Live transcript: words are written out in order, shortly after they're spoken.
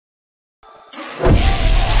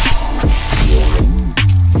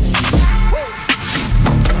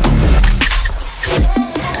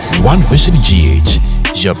One Vision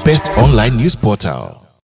GH, your best online news portal.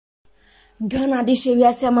 Ghana de she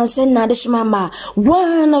wiase amansen na de shimama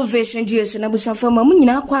One Vision GH na busa fama mu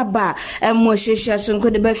nyina kwa ba mo hwehwe sonko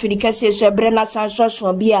de ba fidi kase so bre na san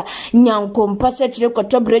so bia nyankompa se kire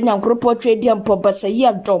kotobre nyankropo twedi ampo basa yi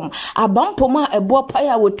adom abampom a ebo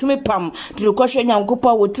paya wotumi pam duru kohwe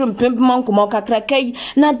nyankopa wotum pempem nkomo kakrakai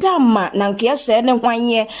na dama na nke se ne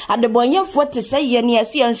hwanye adebonyefo te se ye ne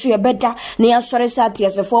ase enso ye beda ne asore sate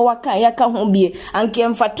asefo waka ya ka ho bie anke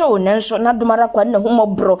mfato ne nso na domara kwa ne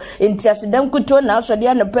homobro enti dan kuto na asode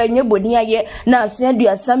ya napa nye boni aye na asen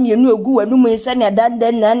duasam yenu egu wanum nsa ne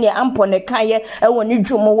dandan na ne ampo ne kaye woni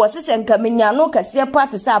dwumo wo sese nka menya no kase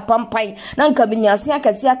part sa pampai na nka menya asen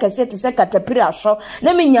akase te se katapiri aso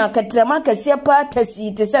na menya katrama kase part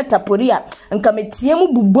si te se taporia nka metie mu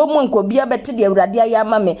bubom nka obi abete de awurade aye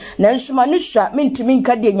amame na nsuma no hwa mentimi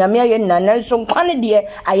nka de nyame aye na nso nkwane de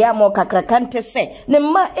aya mo kakrakante se ne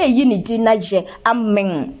ma eyi ni di na je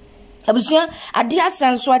amen abusia ade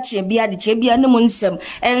asanso ache bia de che bia ne mu nsem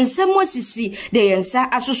ensem osisi de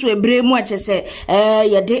yensa asoso ebre mu ache se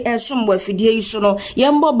yede esombo afidie yi so no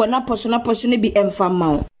yembo na poso ne bi emfa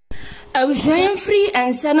mawo abusia free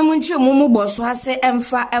ensana mu nche mu boso ase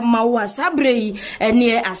emfa emma wo asabre yi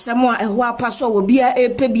ene asemo eho apaso wo bia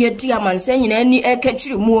epebia ti amansa nyina ani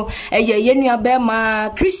ekachiri mu yenu abema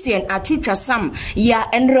Christian atwitwa sam ya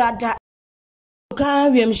enrada ka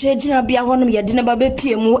wiemhye gina bia honom yede ne baba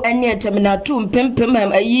pie mu ene terminatu mpempem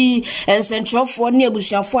ayi ensentrofo ne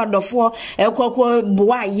abusuafo adofo ekoko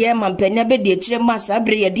boa ye mampanya be de kire masa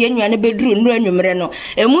bre yede anwane beduru nru anwumre no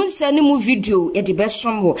emunsa ne mu video yede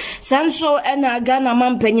besombo sanso ena Ghana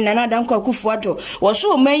mampanyina na dan kwakufu ato wo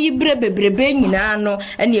so mayi bre bebrebe nyina no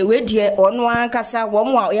ene ewedie ono ankasa wo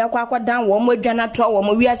mo yakwa akwadan wo mo adwana to wo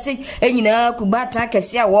mo wiase enyina kubata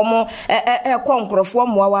kese a wo mo konkrofo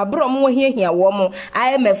mo wa bro mo hiahia wo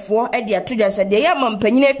IMF edi atoja se de ya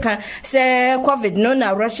mampanyine ka se COVID no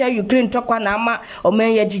na Russia Ukraine tokwa na ama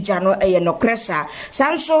omenye jija no no kresa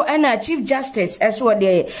sanso na Chief Justice eso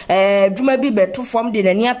de dwuma bi beto form de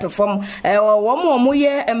nani atofom wo mo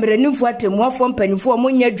ye emrenifo atemu afom panifo mo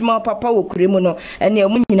nya dwuma papa wo kuremu no na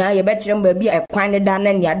mu nyina ye bekyere mba bi ekwan ne da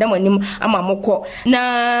na ne adamanim ama mokọ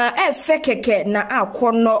na fekeke na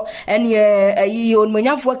akono ene ayi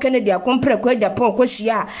onmanyafo Kennedy akompre kwa Japan kwa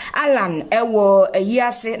hia Alan ewo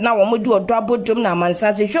yase na wo modi odo abodom na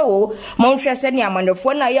amansanse hwe mo hwe se ne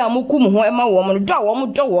amanefo na ya amukum ho ema wo mo do wo mo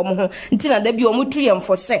do wo mo ho ntina da bi wo mutu ye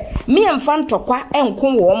mfo se me emfa ntokwa enko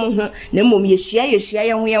wo mo ho na mom ye hia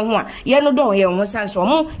ye ho a ye no do ye ho sanse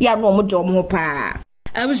wo ya no mo do wo ho pa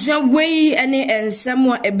abusia gwei ene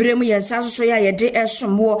ensemo ebremu yensa so ya yede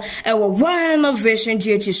esombo ewo One Vision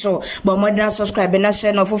GH so ba modern subscribe na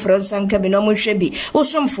share no foforo nsanka bi no mo hwe bi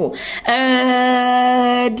osomfo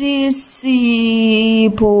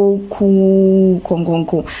DC poku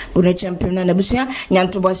kongonko bune champion na abusia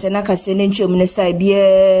nyantobo se na kase ne nche minister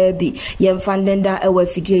bia bi yemfandenda ewo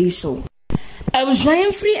afidie so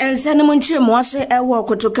abusuan free ensana monche moase ewo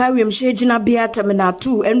kotoka wiemhye gina bia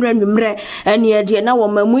terminatu enra nwumre ene de na wo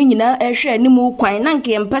mamu nyina ehwe animu kwan na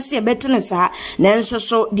nke mpase ebetene saa na nso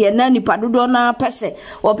so de na nipa dodo na pese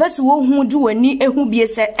wo pese wo hu di wani ehu bie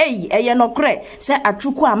se eye no kre se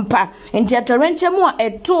atruku ampa enti atorenche mu a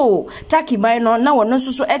eto takiban no na wono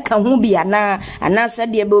nso so eka hu bia na anase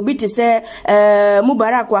de be obi te se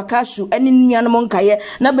Mubarak wakasu ene nuanom nkaye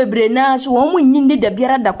na bebre na so wo mu nyinde da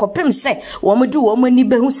biara da kopem se wo mudi wo mani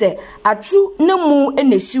behu se atru na mu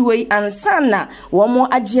enesiwe ansana wo mo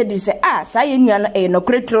agye di se sa ye nua no no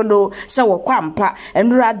kretrodo se wo kwampa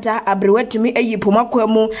enrada abrewatumi ayi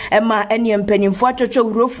pomakwamu ema ene mpanyimfo atwetwe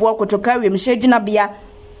wurofo akotoka wiemhye gina bia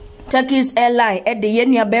Turkish airline de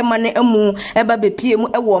yenua be ma ne amu eba bepie mu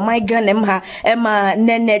ewo my Ghana ha ema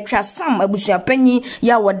nene twasam abusuapanyi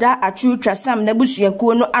ya woda atru twasam na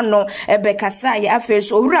abusuakuo no ano ebe kasa ya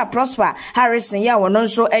afeso owura Prosper Harrison ya wono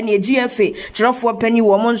nso ene GFA trofo panyi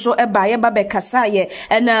wo mo nso eba ye ba be kasa ye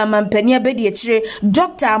ena mampani abedi ekire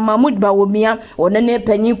Dr. Mahmoud Bawomia wonene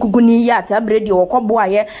panyi kuguni ya tabredi wokobo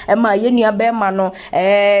aye ema yenua be ma no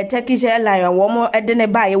Turkish airline wo mo de ne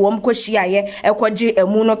ba ye wo mkohia ye ekwaje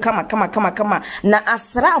emu no kama kama na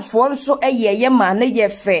asrafo nso ye ma na ye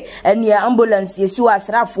fe ene ambulance yesu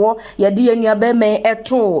asrafo ye de enua be me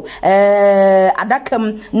eto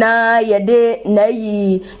adakam na ye de na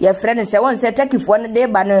yi ye friend se won se takifo ne de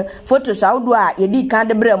ba no photos awdo a ye di kan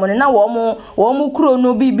de bre mo na wo mo kuro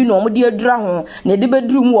no bibi no mo de adura ho na de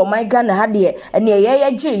beduru mu wo man Ghana ha de ene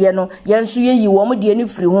ye gye ye no ye nso ye yi wo mo de ani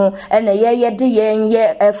firi ho ene ye de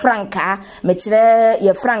ye franka me kire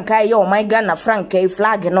ye franka ye wo man Ghana franka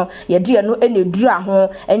flag no ye de no ene dura ho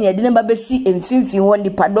ene ye de ne ba besi emfimfi ho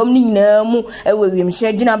nipadom ni nyina mu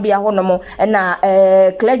ewewimhye gina bia ho no mo na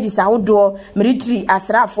clergies awdo military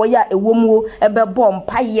asrafo ya ewomuo ebebo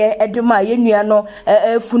mpaye edema ye nua no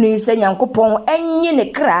funu se Nyankopon enye ne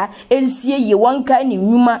kra ensie ye wanka ni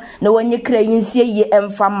nwuma na wanye kra yensie ye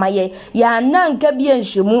emfa maye ya nanka bia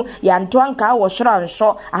nhwemu ya ntoanka wo soro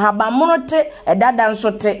nso ahaba mono te edada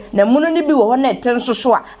nso te na mono ni bi wo ho na ete nso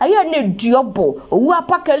so a aye na duobo owu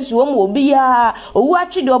apaka nsuo mu obi ya owu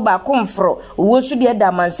atwede oba komfro owu su de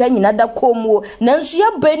da mansa nyina da komuo na nso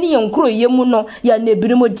ya bani ye nkro ye mu no ya na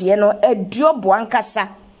ebirimo de no eduobo ankasa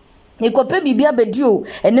Nikope bibia bedio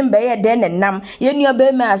enim beye de nenam ye nua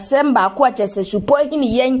be me asem ba ko achese supo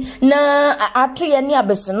hini yen na ato ye ne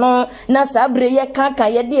abese no na sabre ye kaka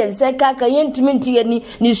ye de ense kaka ye ntimi ye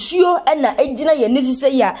ni suo na agina ye ni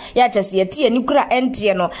sise ya achese ye tie ni kura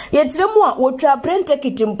entie no ye tiremu a wotwa print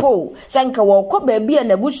kitimpo sanka wo ko ba bia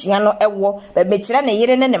na busua no ewo be me kire ne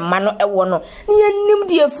yere ne ne ma no ewo no ne nim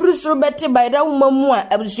de afuru so bete bayra womamu a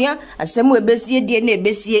abusua asem ebesie de na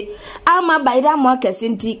ebesie ama bayra mo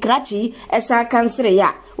akasenti krachi esa kansere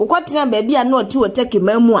ya ukwatina baby a no ti wotaki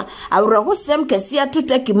mamu a awrahosem kase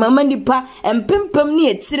atotaki mama nipa empempem ne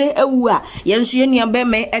etire awu a yenso ye nua be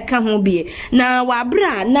me eka ho bie na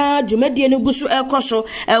wabra na dwumadie no gusu ekoso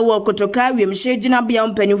ewo kotoka wiemhye gina bia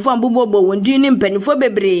mpanifo ambobobo wondi ni mpanifo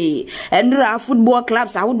bebre endra football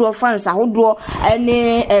clubs ahodo fans ahodo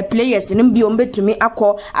ene players ni bi ombetumi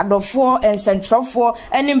akọ adofo encentrofo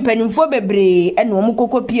ene mpanifo bebre ene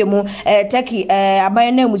omukoko pie mu taki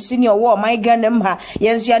aban na musini owo my Ghana mha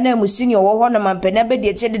yenso ya na musini owo ho na mampena be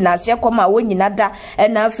de chede na ase koma wonyina da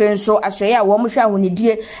na afenso asoye a wo mohwa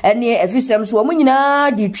honidie ene efisem so wo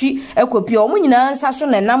nyina ditwi ekopi wo nyina nsa so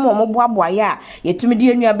na nam wo boaboa ya yetumi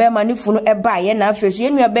de enua be ma ne funu eba ye na afeso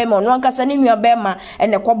enua be ma no ankasa ne enua be ma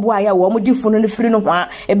ene koboa ya wo mo di funu ne firi no ho a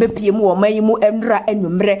ebepie mu wo mayimu endura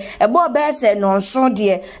enumre ebo be se no nso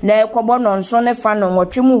de na ekobo no nso ne fa no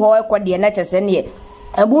nwotwe mu ho ekode na chese ne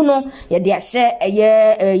Abuno ya de ahye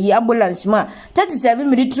eye ambulance ma 37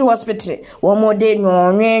 military hospital wo mo de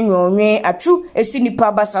nwonwe atu esi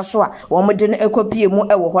nipa basa so a wo mo de no ekopie mu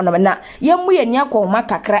ewo ho na yemu ye nya kwoma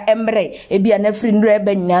kakra emre ebia na firi ndura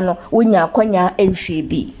eba nyina no wonya akwanya enhwe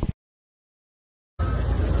bi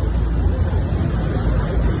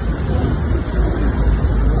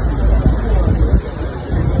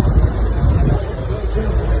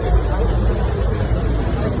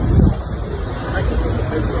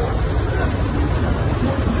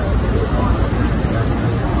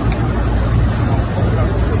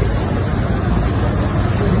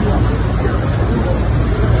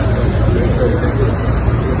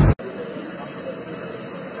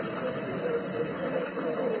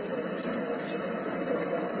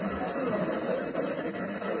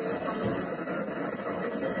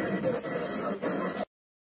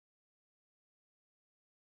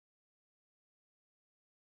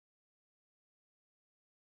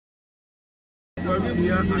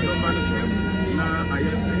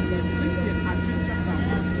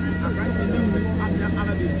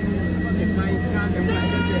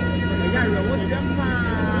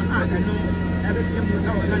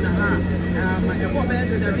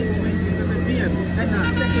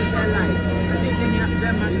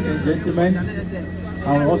Gentlemen,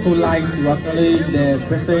 I would also like to acknowledge the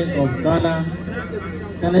President of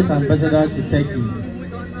Ghana's ambassador to Turkey.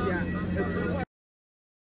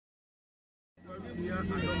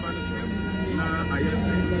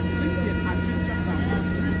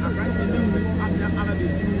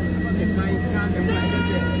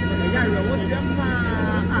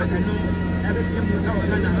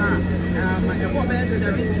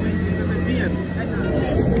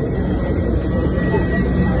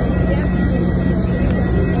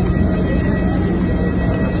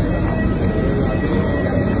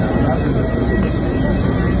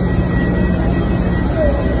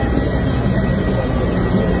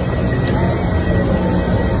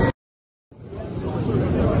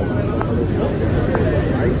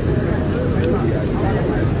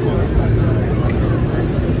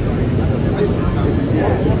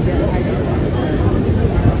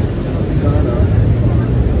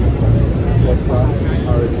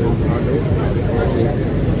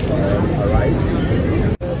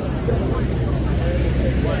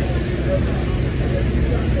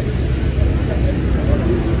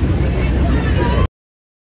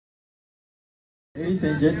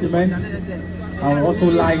 Ladies and gentlemen, I would also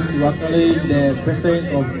like to acknowledge the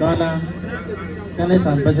President of Ghana, Ghana's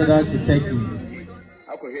ambassador to Turkey.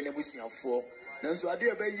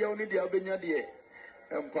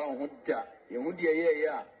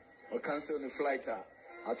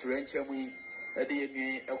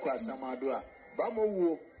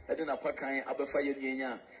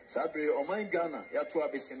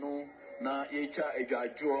 Na yecha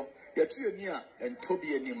AGYAPONG yetu enia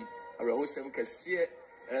entobi enim arahosem kese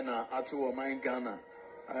na atu oman Ghana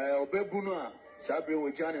obebu no a sabre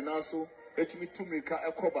wojane naso etumi tumrika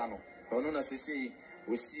ekoba no ono na sisi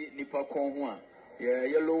osi nipa kon ho a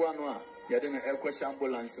ye lowa no a ye de na ekwa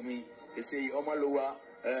ambulance mi kese omalowa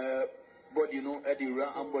body no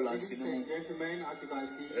edira ambulance no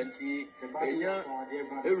enti enya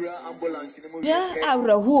ewura ambulance no mu ja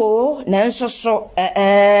awrahuo na nso so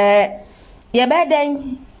ye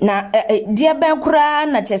beden na die ben kura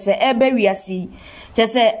na chese ebe wiasi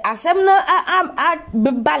chese asem na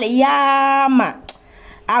bebale ya ma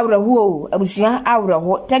awrahuo abusuan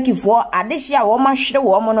awraho takifo adehia wo ma hwere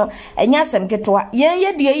wo mo no enya asem ketwa yen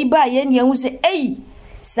ye die iba yen ye hu se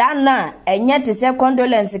sana enya te se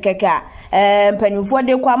condolence keke mpanimfo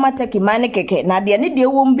de kwa mataki mane keke na de ne de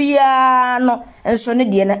wom bia no enso ne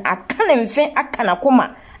de ne aka ne mfe aka na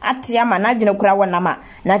koma ate ama na dwene kura wona ma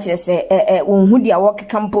na kire se wonhu dia wo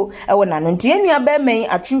kekampo wona no nti enua ba men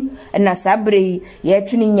atu na sabre ye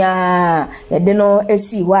twini nya ye de no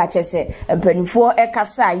esi ho a kire se mpanimfo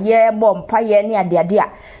ekasa ye bompa ye ne ade a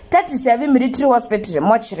 37 military hospital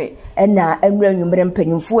mochire na enwura nwumre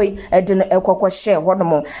mpanimfo de no ekokọ hye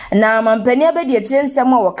hodomo na mampani abedi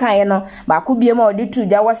etensem a wokan no ba ko biem a odi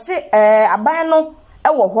tuja wo se aban no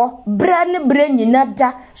ewo ho bra ne bra nyina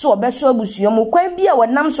da so obeso abusuom kwan bia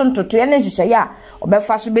wonam so ntoto ye ne hyehyɛ ya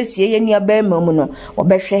obefa so besie ye nua ba mamu no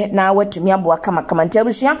obehwe na watumi aboa kama kama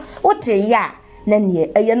ntabusua wote ya na ne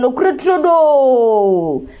eye no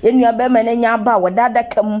kuretrodo ye nua ba ma na nya ba wodada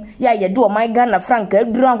kam ya ye de o my Ghana frank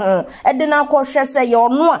adura ho e de na akɔhwɛ sɛ ye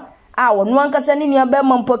ono a wono ankasa ne nua ba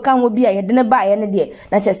ma mpoka ho bia ye de ne ba ye ne de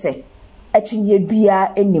na kyese akinye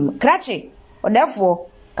bia enim krache odefo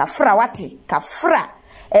kafra wate kafra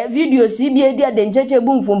videos bi edi adencheche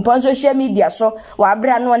bu mfumpa social media so wa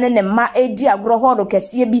bra no ne ma edi agro hodo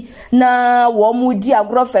kese bi na wo mu di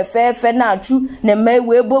agro fefefe na atu ne ma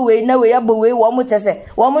we bo we na we abo we wo mu tese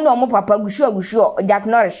wo mu no mu papa gushu Jack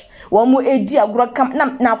Norris wo mu edi agro kam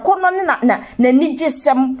na kono ne na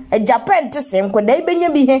nigesem Japan tese nkoda ibenya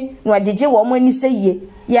bi he no agege wo mu ani seye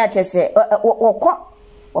ya tese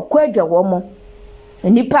wokɔ adwa wo mu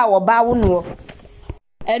nipa wo ba wo no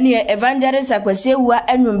eni evangelist akwase wa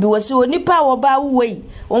anwumbi wose onipa wo ba wo yi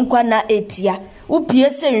onkwa na etia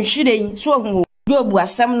upie se nhwiren so hu Job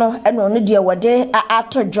asem no eno no de wode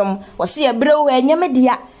atodwom wose ye bre wo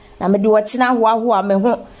enyamedia na mede wo kina ho ame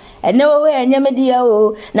ho ene wo enyamedia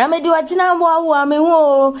o na mede wo kina ho ame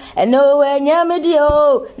ho ene wo enyamedia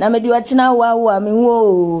o na mede wo kina ho ame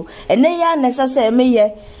ho ene ya nesase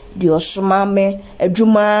meye di osuma me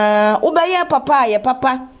adwuma wo be ye papa ye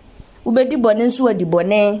papa ubedi bone nso adi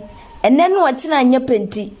bone enne no atina anya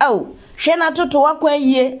penti au hwe na toto wakwan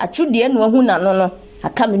yie atwode enu ahu na no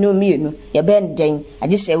aka me no mienu ye ben den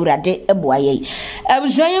agise urade eboa ye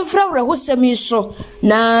abusuan mfrawra hosemi so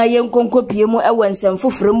na ye nkonkopie mu ewansam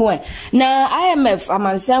foforo mu na IMF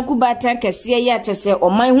amansan kubata kese ye atese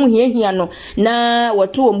oman hu hiahia no na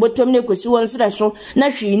woto ombotom ne kosi won sra so na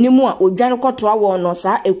hwini mu a odwan koto awo no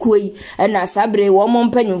sa ekuyi na sabre wo mo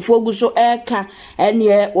mpanyimfo gu so eka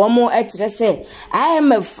ene wo mo ekire se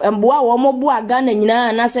IMF mboa wo mo boa Ghana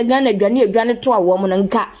nyina na se Ghana adwane to awo mo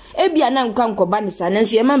nka ebia na nka nkoba ne sa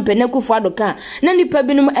nanso ye mampene kufu adoka na nipa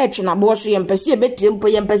binum etwe na bo so ye mpese ebetie mpo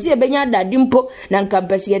ye mpese ebenya dade mpo na nka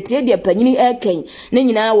mpese etie de panyini eken ne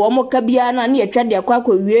nyina wo mo ka bia na ne etwa de akwa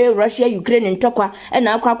wie Russia Ukraine ntokwa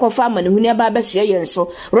na akwa fa ama ne huni aba beso ye nso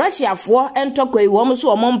Russia fo entokwa wo mo so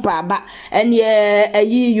wo mo mpa aba ene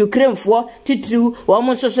ayi Ukraine fo titru wo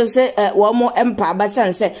mo so se wo mo empa aba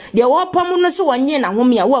sanse de wo pam no so wonye na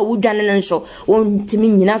home ya wo awudwane ne nso wontimi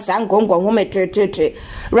nyina sa nkonko home tete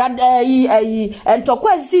ayi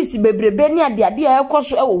entokwa sisi bebrebe ni ade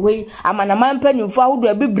ekoso ewohoi amanaman panimfo ahodo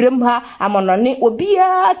abibrem ha amanone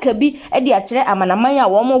obia kabi ade akere amanaman a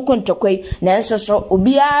wo mo kontokwai na enso so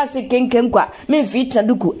obia se kenkenkwa memfi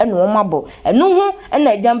taduku ene wo mabo eno ho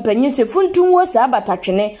na jampanyi se funtun wo sa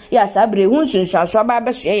batatwene ya sabre hu nsunsuaso aba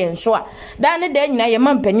beso ye nso a da ne da nyina ye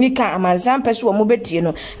mampanyi kan amansan pese wo mo betie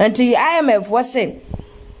no enti IMF wo se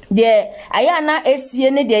de aya na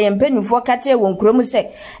esie ne de yempanifo kache won krom se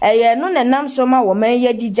eye no ne nam so ma wo man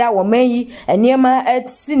ye gija wo man yi eniema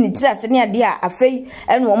sinitira se ne ade a afei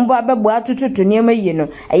ene wo mbo abebo atututu niema yi no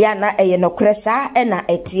aya na eye no kresa na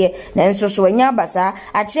etie na nso so anya abasa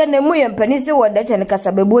ache na mu yempanisi wo da chene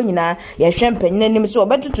kasabebo nyina ye hwe mpanyin anim se wo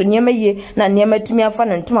betutu niema yi na niema tumi afa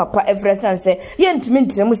no ntuma pa efresanse ye ntumi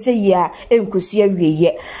ntremu se yi a enkosi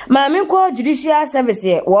awieye maame ko judicial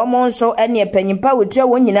service wo mo nso ene panyimpa wotua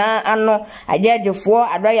wo nyina ano agyagefo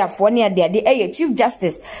adoyafo ne ade Chief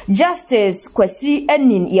Justice Kwasi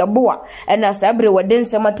Anin Yeboa na sabre wode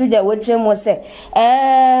nsamato wochemo se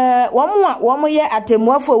wo mo ye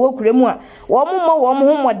atemuafo wokuremu a wo mo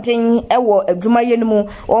homoden ewo adwuma yenmu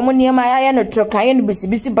wo mo niema ya no trokan no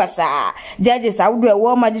bisibisi basa judges awdo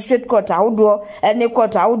wo magistrate court awdo ne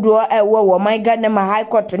court awdo ewo wo man Ghana ma high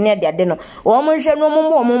court ne ade no wo mo hwe no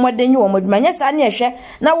mo moden wo adwuma nya sa ne hwe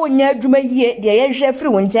na wonya adwuma yie de ye hwe firi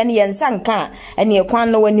wo nkyane ye nsanka ene kwan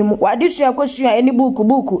no wanimu wadisua akosua ene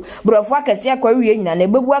buku brofo akase akwawie nyina na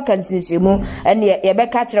ebebu akansensemu ene ye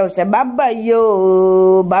beka kire se baba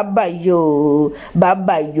yo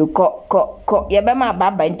ko ye be ma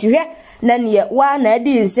baba ntihwe na ne wa na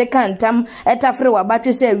adi nse kantam etafre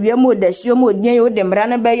wabatwe se awiemu dasuo mu odien yo de mra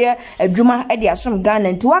na beye adwuma ade asom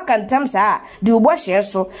Ghana nti wa kantam saa de ubo hye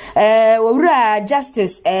so wowura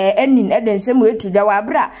Justice Anin edensemu etuja wa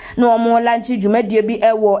bra na omo lanchi dwumadie bi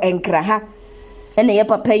ewo enkra ha ene ye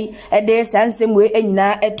papa yi ede sansemu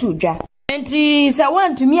enyina etudwa enti sa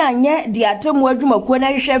wantumi anye de atemu adwumakuo na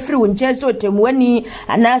hwehwe firi wonche se otemuani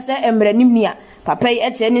anase emranim nia papa yi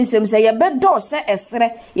eche ni nsem se ye bedo se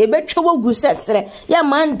esre ye betwe wogu se esre ya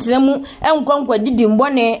mantremu enkonkwa didi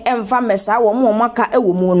mbone emfa mesa wo mo maka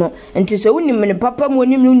ewo mu no enti se wonim ne papa mu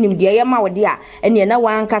onim de ye ma wode a ene na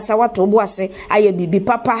wankasa wato bo ase aye bibi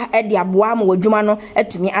papa ede aboa ma wadwuma no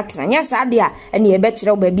etumi atranya sa de a ene ye be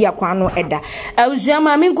kire wo ba bi akwan no eda awuzua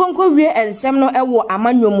ma mi nkonko wie ensem no ewo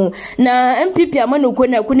amanwomu na MPP amanoko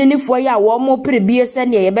na kunenifo ya wo mo prebie se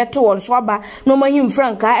ne ye beto won so aba no mahim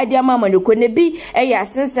franka ede amanoko ne bi eya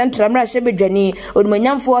central mra shebedwani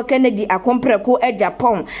onumanyamfo Kennedy akompreko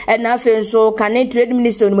AGYAPONG na afenso kane trade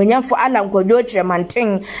minister onumanyamfo alankwadwo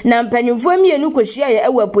tremanten na mpanyimfo mienu kohia ye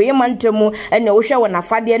ewapoye mantemu na wo hwe wona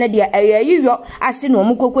fade na de ayiyo ase no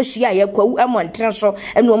omkokohia ye kwawu amonten so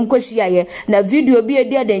na omkohia ye na video bi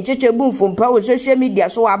edi ade ncheche bumfo mpa wo social media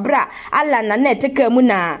so abra ala na neteka mu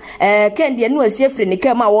na Kendi enu asiefre ne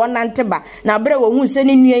kama wona nteba na abra wo hu se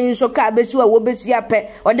ne nuan so ka besu a wo besu ape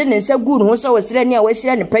ode ne nsa gu no so wasire ne a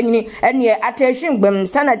wahira ne panyini ene attention gbem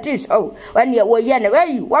sanatis ene wo ye ne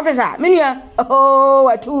wafesa menua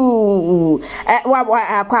watu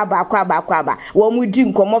kwaba wo mu di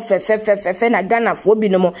nkomo fefe na Ghana fo bi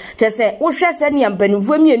no mo tese wo hwe se ne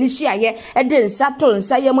ampanifo mienu hia ye ede nsato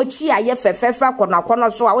nsa ye mo chia ye fefe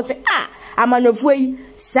akona so a wo se amanofo yi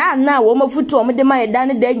sa na wo mafutu o mede ma eda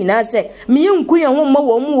ne da nyina se me nku ye ho mo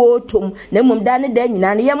wo mu wo tom na mum da ne da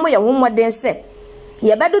nyina ne ye mo ye ho moden se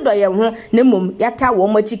ye bedodo ye ho na mum yata wo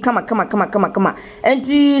machi kama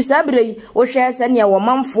enti sabre wo hwe se ne wo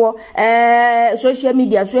manfo social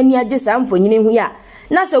media so ni age samfo nyine hu ya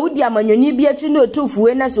na se wudi amanyoni bi ati no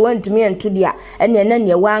tufuwe na se wantumi entudi ene na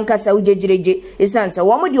ne wankasa wujejireje isansa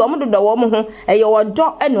wo modi wo mododo wo mo ho eye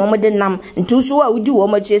wodo ene wo mode nam ntuso wa wudi wo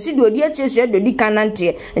machi esi de odi achi esi de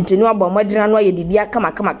kanante ntinu aba modina no ye bibia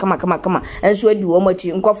kama enso adi wo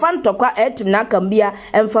machi nkofa ntokwa etum na kambia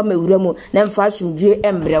emfa mawuramu na emfa asumdue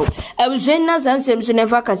embrew ebzen na sansem so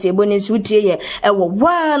nefa kase ebone sutie ye ewo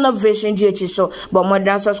one version GH so bo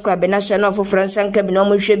modern subscribe na channel for Fransan kabi no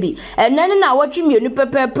mo hwebi enane na wotwemienu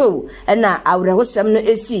pepepo na awrehosam no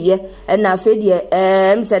esiye na afedie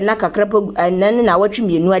mse na kakrapo enane na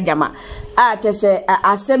wotwemienu adama tese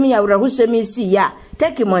asem ya awrehosam esiya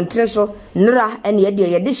Teki montreso nra ene ye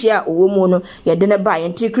de hia owomu no ye de ne ba ye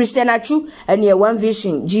Christian achu ene ye one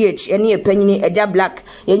vision GH ene ye panyini Eda Black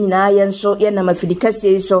ye nyina ye nso ye na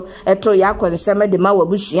mafidikase so eto ya akonsema de ma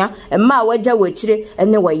wabusua ma wagya wachire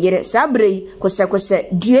ene wayere sabrei kose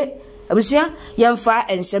due abusia yemfa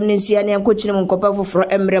ensem nensia ne enkokyine mu nkopa foforo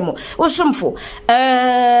emremo wosomfo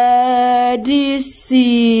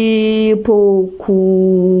disi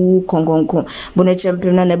poku kongonko bona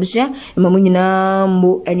champion na abusia mamu nyina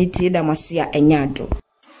mo aniti da masia enyado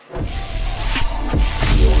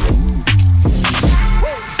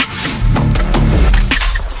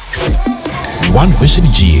One Vision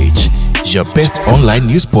GH, your best online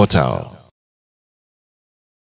news portal.